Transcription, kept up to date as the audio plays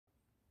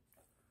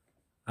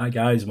Hi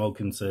guys, and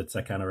welcome to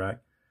Tech Anorak.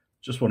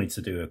 Just wanted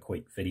to do a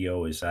quick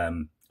video as I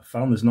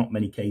found there's not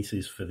many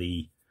cases for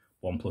the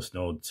OnePlus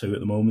Nord 2 at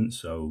the moment,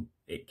 so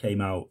it came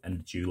out end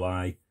of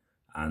July,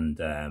 and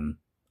I'm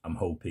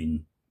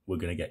hoping we're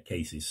going to get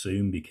cases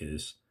soon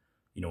because,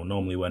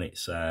 normally when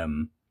it's a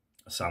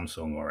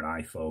Samsung or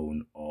an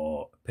iPhone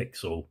or a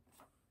Pixel,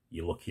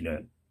 you're looking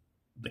at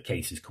the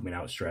cases coming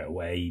out straight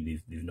away.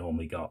 They've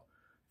normally got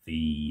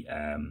the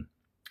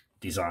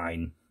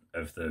design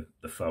of the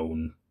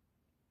phone.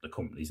 The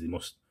companies, they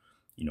must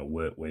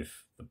work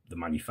with the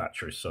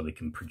manufacturers so they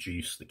can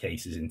produce the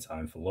cases in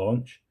time for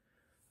launch.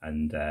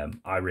 And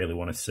I really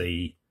want to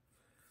see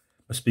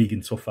a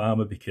Spigen tough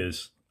armor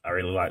because I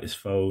really like this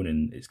phone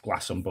and it's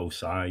glass on both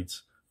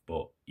sides,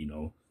 but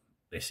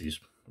this is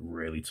a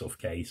really tough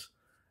case.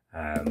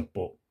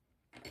 But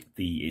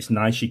it's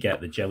nice you get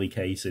the jelly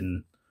case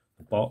in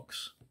the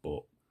box,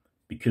 but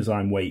because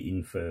I'm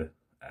waiting for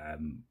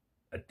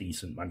a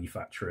decent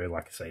manufacturer,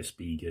 like I say, a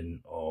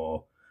Spigen,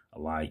 or I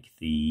like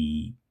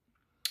the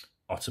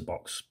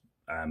Otterbox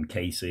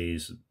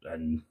cases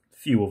and a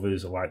few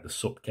others. I like the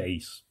Sup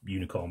case,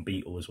 Unicorn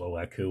Beetle as well,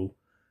 they're cool.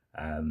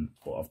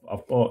 But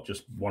I've bought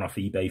just one off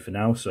eBay for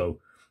now, so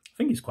I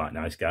think it's quite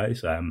nice, guys.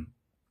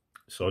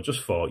 So I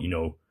just thought,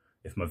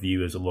 if my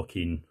viewers are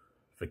looking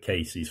for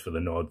cases for the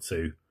Nord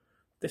 2,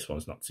 this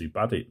one's not too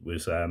bad. It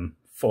was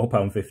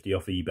 £4.50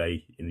 off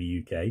eBay in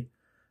the UK.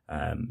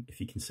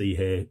 If you can see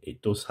here,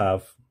 it does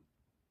have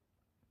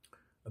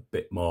a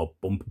bit more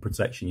bumper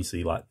protection. You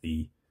see like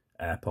the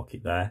air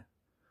pocket there,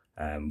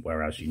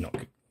 whereas you're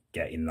not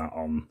getting that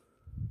on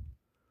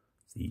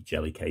the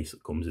jelly case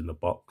that comes in the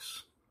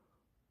box.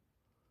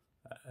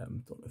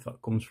 Don't know if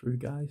that comes through,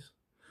 guys.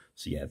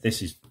 So yeah,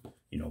 this is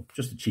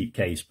just a cheap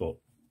case, but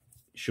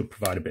it should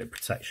provide a bit of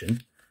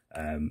protection.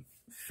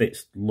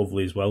 Fits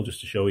lovely as well,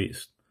 just to show you.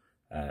 It's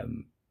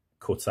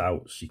cut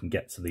out so you can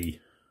get to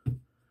the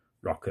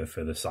rocker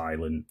for the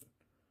silent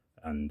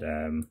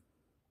and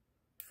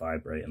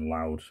vibrate and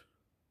loud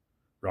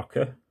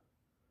rocker.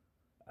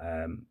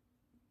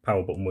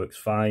 Power button works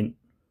fine,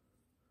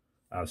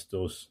 as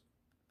does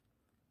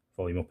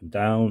volume up and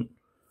down.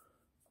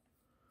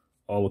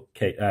 All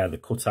the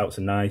cutouts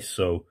are nice,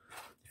 so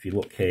if you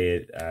look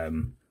here,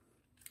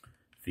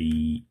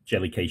 the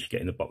jelly case you get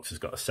in the box has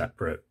got a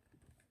separate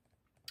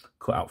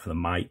cutout for the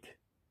mic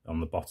on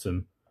the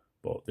bottom,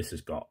 but this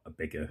has got a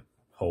bigger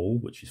hole,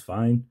 which is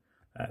fine.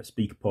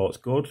 Speaker port's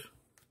good.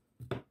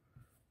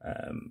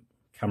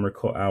 Camera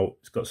cutout,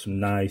 it's got some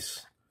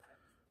nice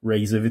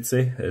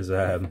razivity, as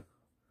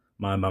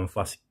my man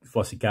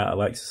Flossy Carter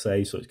likes to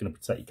say, so it's going to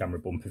protect your camera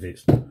bump if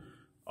it's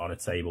on a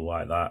table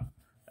like that.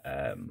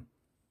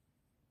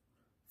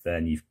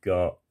 Then you've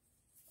got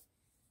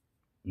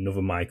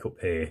another mic up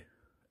here,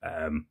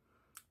 and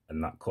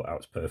that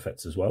cutout's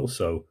perfect as well.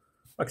 So,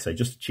 like I say,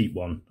 just a cheap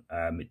one.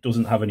 It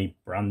doesn't have any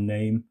brand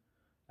name,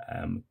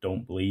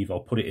 don't believe. I'll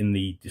put it in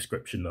the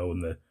description though,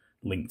 and the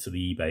link to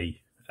the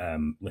eBay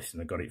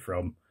listing I got it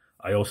from.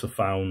 I also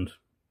found,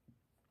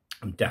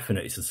 I'm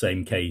definite it's the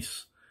same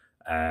case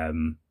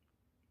on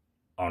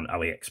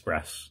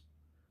AliExpress,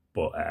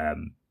 but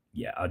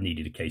yeah, I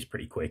needed a case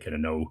pretty quick, and I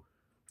know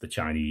the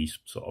Chinese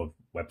sort of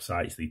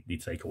websites, they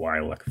take a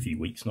while, like a few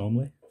weeks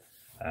normally.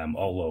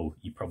 Although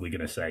you're probably going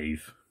to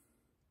save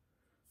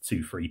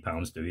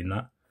 £2-3 doing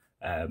that.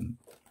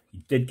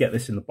 You did get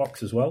this in the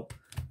box as well.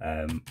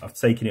 I've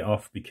taken it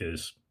off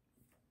because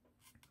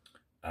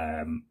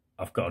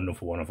I've got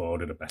another one. I've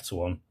ordered a better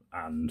one,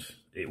 and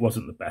it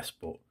wasn't the best,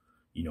 but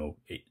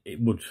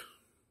it would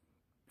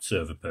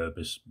serve a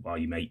purpose while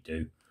your mate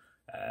do.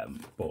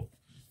 But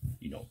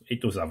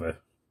it does have a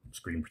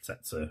screen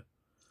protector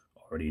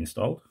already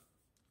installed.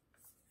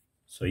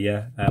 So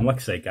yeah, like I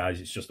say, guys,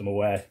 it's just I'm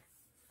aware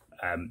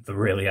they're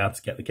really hard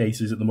to get the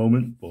cases at the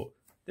moment, but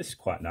this is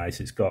quite nice.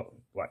 It's got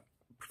like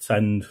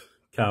pretend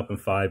carbon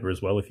fibre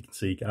as well, if you can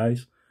see,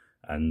 guys,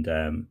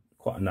 and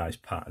quite a nice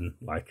pattern,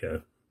 like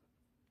a,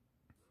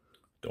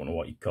 don't know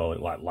what you call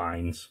it, like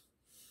lines,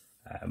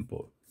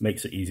 but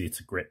makes it easier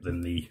to grip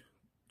than the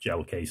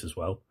gel case as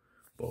well.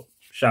 But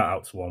shout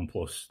out to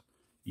OnePlus,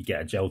 you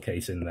get a gel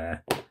case in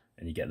there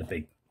and you get the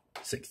big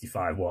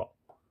 65 watt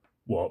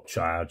warp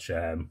charge,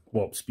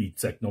 warp speed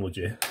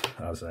technology,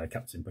 as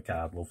Captain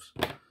Picard loves.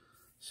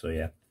 So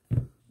yeah,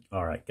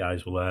 all right,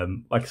 guys.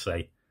 Well, like I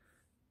say,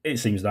 it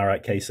seems an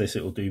alright case.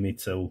 It'll do me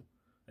till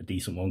a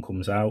decent one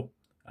comes out,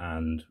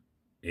 and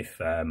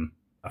if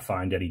I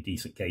find any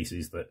decent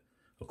cases that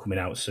are coming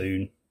out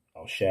soon,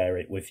 I'll share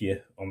it with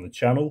you on the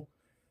channel.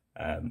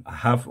 I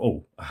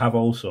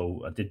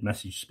did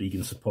message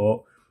Spigen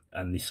support,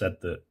 and they said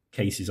that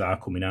cases are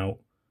coming out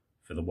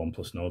for the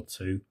OnePlus Nord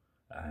 2.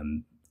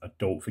 I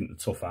don't think the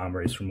tough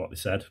armor is from what they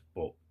said,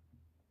 but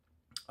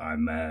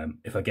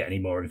if I get any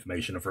more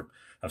information,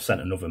 I've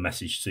sent another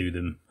message to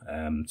them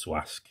to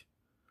ask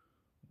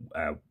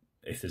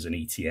if there's an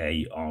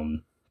ETA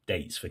on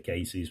dates for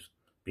cases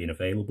being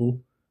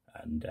available,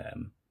 and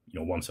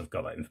once I've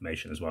got that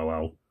information as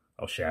well,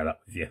 I'll share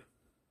that with you.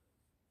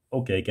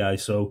 Okay,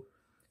 guys, so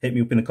hit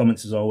me up in the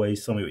comments as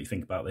always. Tell me what you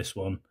think about this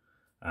one,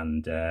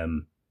 and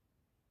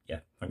yeah,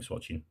 thanks for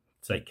watching.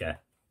 Take care.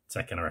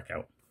 Take Anorak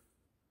out.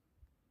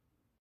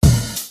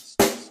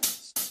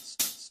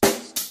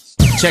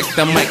 Check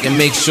the mic and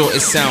make sure it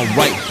sound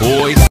right,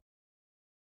 boys.